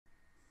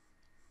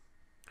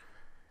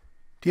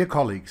Dear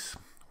colleagues,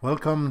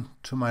 welcome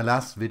to my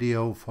last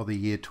video for the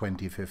year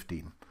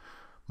 2015.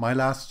 My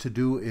last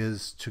to-do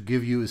is to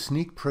give you a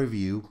sneak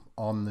preview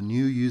on the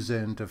new user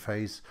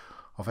interface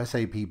of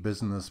SAP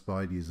Business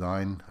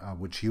ByDesign,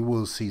 which you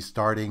will see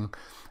starting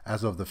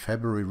as of the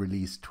February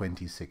release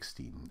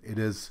 2016. It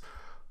is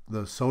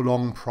the so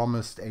long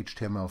promised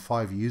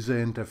HTML5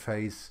 user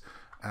interface,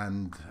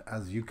 and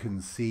as you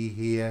can see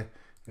here,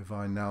 if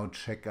I now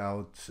check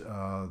out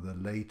the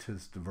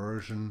latest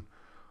version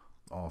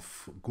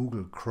of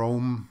Google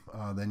Chrome,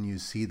 then you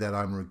see that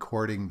I'm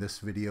recording this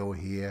video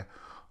here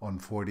on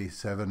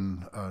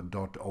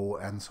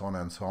 47.0 and so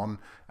on,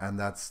 and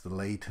that's the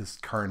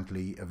latest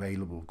currently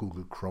available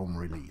Google Chrome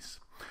release.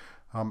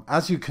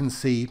 As you can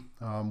see,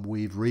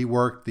 we've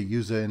reworked the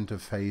user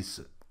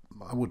interface,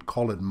 I would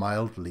call it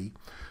mildly,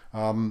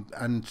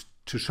 and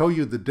to show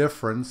you the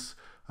difference,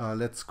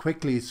 let's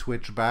quickly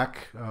switch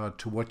back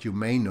to what you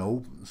may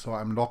know. So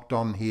I'm logged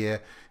on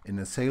here in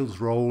a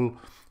sales role.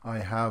 I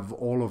have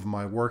all of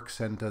my work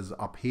centers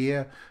up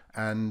here,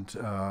 and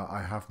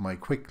I have my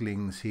quick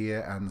links here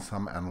and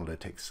some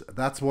analytics.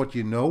 That's what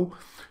you know.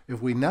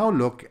 If we now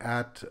look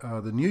at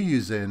the new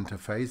user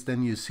interface,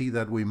 then you see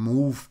that we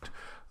moved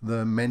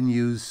the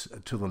menus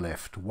to the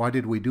left. Why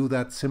did we do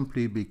that?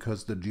 Simply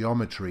because the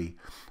geometry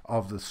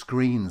of the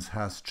screens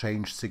has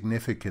changed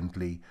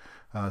significantly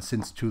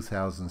since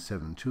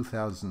 2007.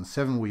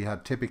 2007 we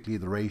had typically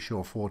the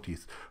ratio of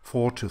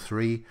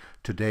 44:3.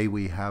 Today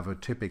we have a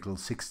typical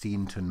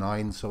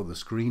 16:9, so the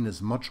screen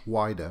is much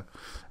wider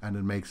and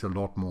it makes a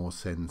lot more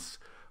sense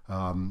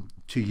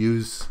to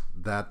use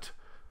that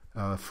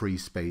free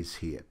space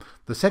here.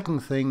 The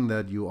second thing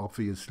that you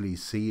obviously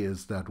see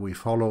is that we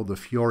follow the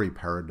Fiori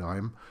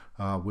paradigm,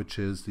 which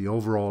is the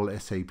overall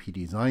SAP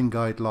design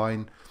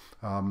guideline.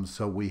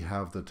 So we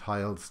have the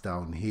tiles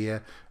down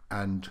here,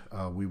 and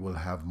we will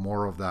have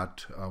more of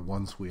that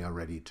once we are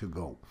ready to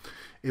go.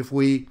 If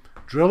we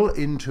drill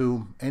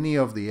into any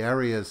of the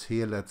areas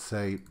here,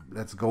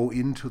 let's go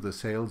into the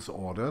sales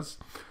orders,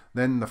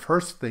 then the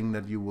first thing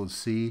that you will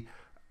see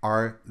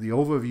are the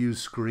overview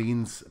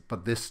screens,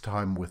 but this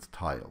time with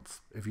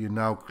tiles. If you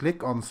now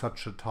click on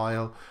such a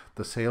tile,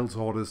 the sales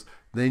orders,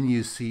 then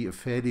you see a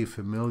fairly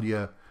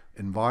familiar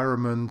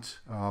environment.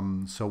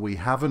 So we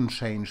haven't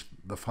changed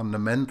the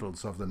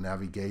fundamentals of the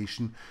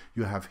navigation.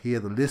 You have here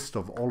the list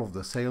of all of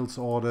the sales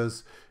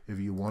orders. If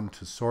you want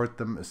to sort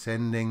them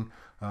ascending,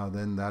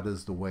 then that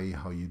is the way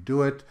how you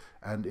do it.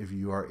 And if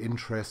you are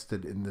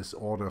interested in this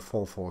order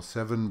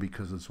 447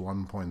 because it's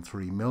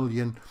 1.3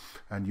 million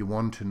and you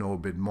want to know a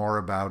bit more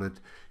about it,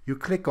 you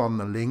click on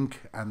the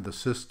link and the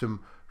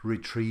system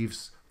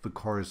retrieves the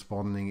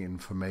corresponding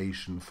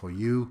information for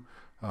you.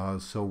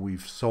 So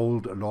we've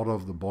sold a lot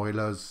of the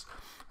boilers.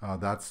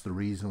 That's the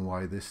reason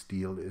why this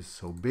deal is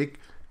so big.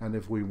 And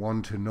if we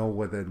want to know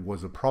whether it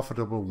was a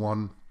profitable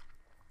one,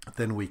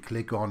 then we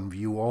click on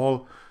View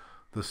All.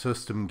 The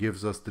system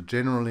gives us the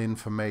general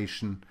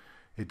information.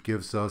 It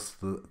gives us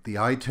the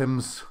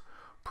items,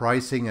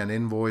 pricing and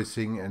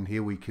invoicing. And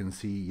here we can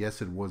see,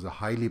 yes, it was a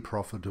highly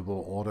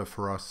profitable order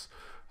for us.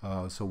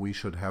 So we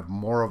should have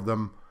more of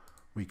them.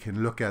 We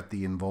can look at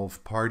the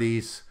involved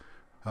parties.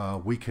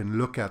 We can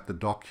look at the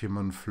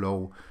document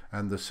flow,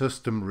 and the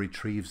system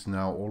retrieves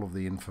now all of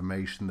the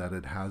information that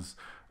it has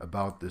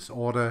about this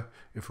order.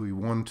 If we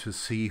want to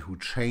see who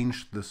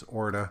changed this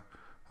order,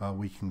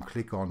 we can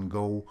click on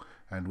Go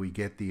and we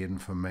get the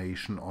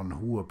information on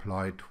who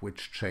applied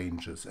which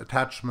changes.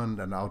 Attachment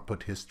and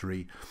output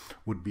history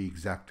would be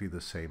exactly the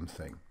same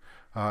thing.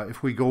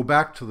 If we go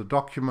back to the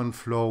document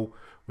flow,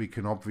 we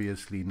can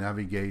obviously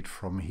navigate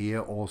from here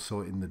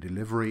also in the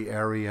delivery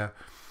area.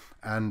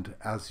 And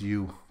as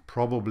you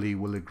probably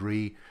will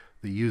agree,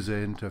 the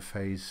user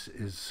interface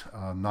is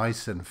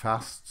nice and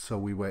fast, so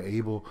we were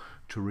able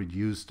to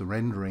reduce the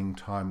rendering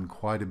time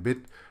quite a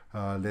bit.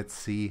 Let's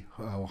see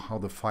how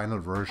the final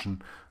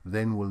version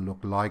then will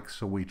look like.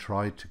 So we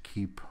try to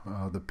keep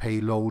the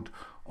payload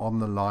on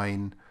the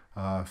line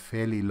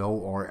fairly low,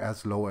 or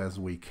as low as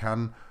we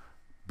can,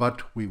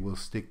 but we will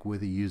stick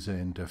with the user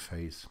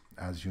interface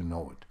as you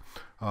know it.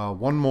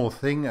 One more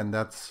thing, and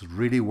that's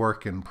really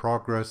work in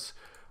progress.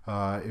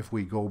 If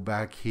we go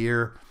back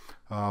here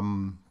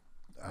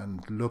and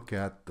look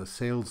at the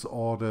sales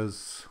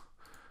orders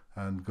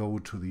and go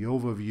to the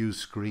overview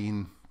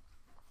screen,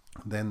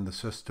 then the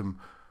system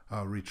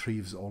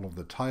retrieves all of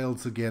the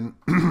tiles again.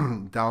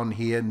 Down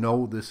here,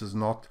 no, this is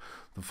not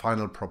the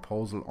final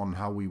proposal on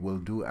how we will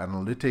do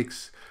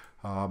analytics.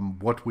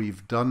 What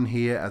we've done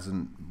here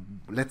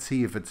let's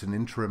see if it's an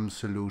interim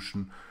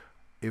solution.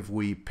 If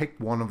we pick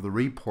one of the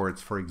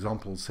reports, for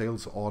example,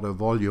 sales order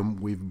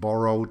volume, we've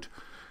borrowed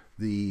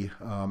the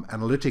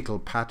analytical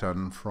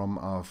pattern from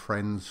our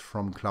friends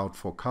from Cloud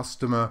for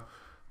Customer.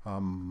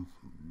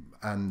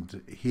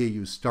 And here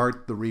you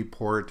start the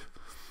report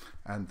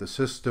and the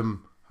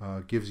system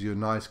gives you a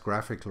nice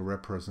graphical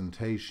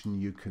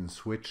representation. You can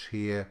switch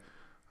here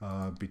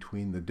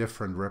between the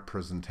different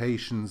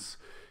representations.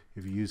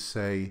 If you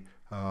say,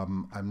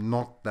 I'm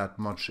not that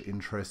much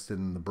interested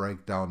in the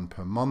breakdown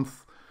per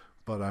month,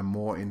 but I'm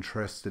more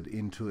interested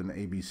into an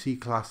ABC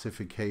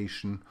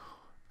classification,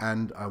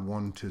 and I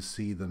want to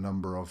see the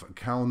number of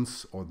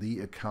accounts or the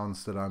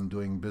accounts that I'm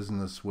doing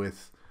business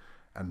with,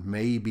 and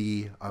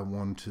maybe I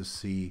want to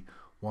see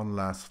one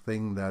last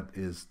thing, that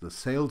is the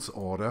sales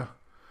order.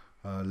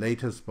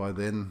 Latest by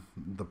then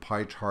the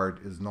pie chart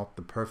is not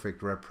the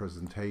perfect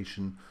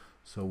representation,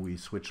 so we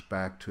switch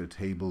back to a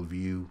table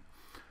view,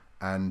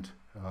 and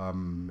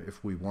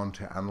if we want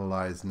to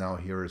analyze now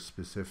here a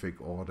specific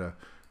order,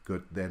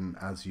 good, then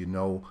as you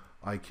know,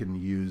 I can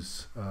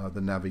use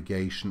the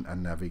navigation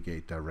and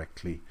navigate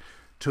directly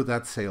to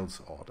that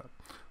sales order.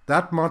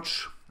 That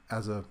much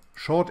as a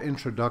short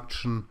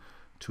introduction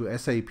to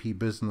SAP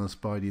Business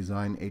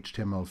ByDesign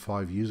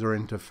HTML5 user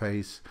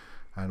interface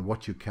and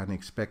what you can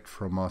expect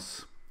from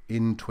us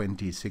in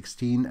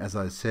 2016. As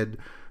I said,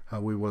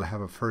 we will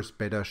have a first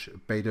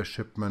beta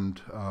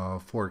shipment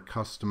for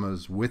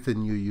customers with a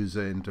new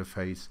user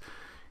interface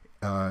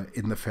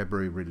in the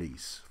February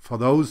release. For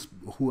those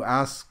who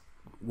ask,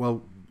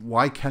 well,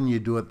 why can you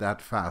do it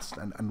that fast,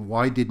 and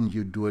why didn't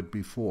you do it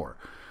before?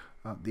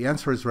 The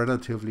answer is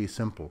relatively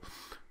simple.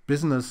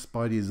 Business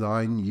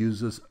ByDesign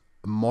uses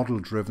a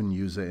model-driven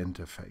user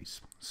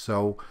interface.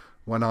 So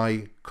when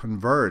I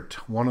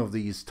convert one of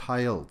these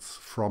tiles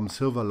from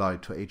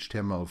Silverlight to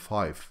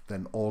HTML5,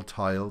 then all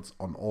tiles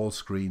on all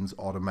screens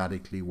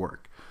automatically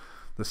work.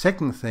 The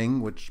second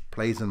thing which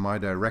plays in my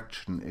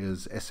direction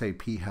is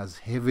SAP has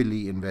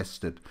heavily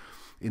invested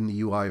in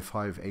the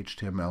UI5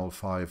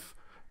 HTML5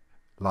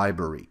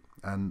 library,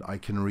 and I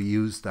can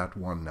reuse that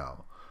one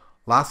now.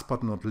 Last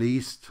but not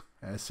least,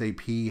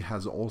 SAP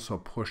has also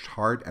pushed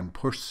hard and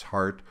pushes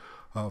hard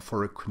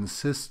for a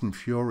consistent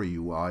Fiori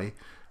UI,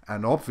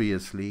 and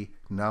obviously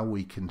now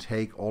we can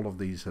take all of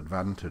these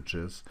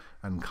advantages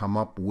and come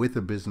up with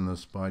a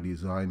Business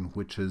ByDesign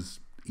which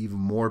is even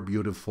more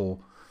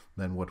beautiful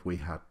than what we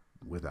had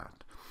with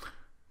that.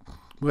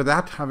 With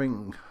that,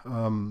 having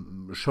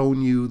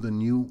shown you the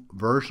new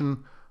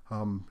version,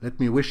 let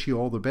me wish you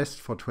all the best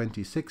for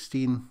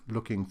 2016.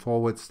 Looking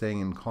forward, staying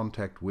in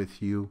contact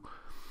with you,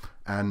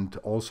 and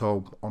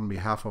also on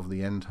behalf of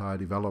the entire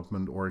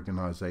development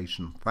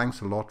organization, thanks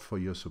a lot for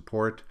your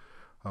support.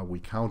 We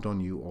count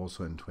on you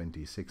also in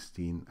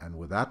 2016, and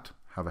with that,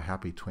 have a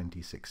happy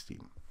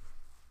 2016.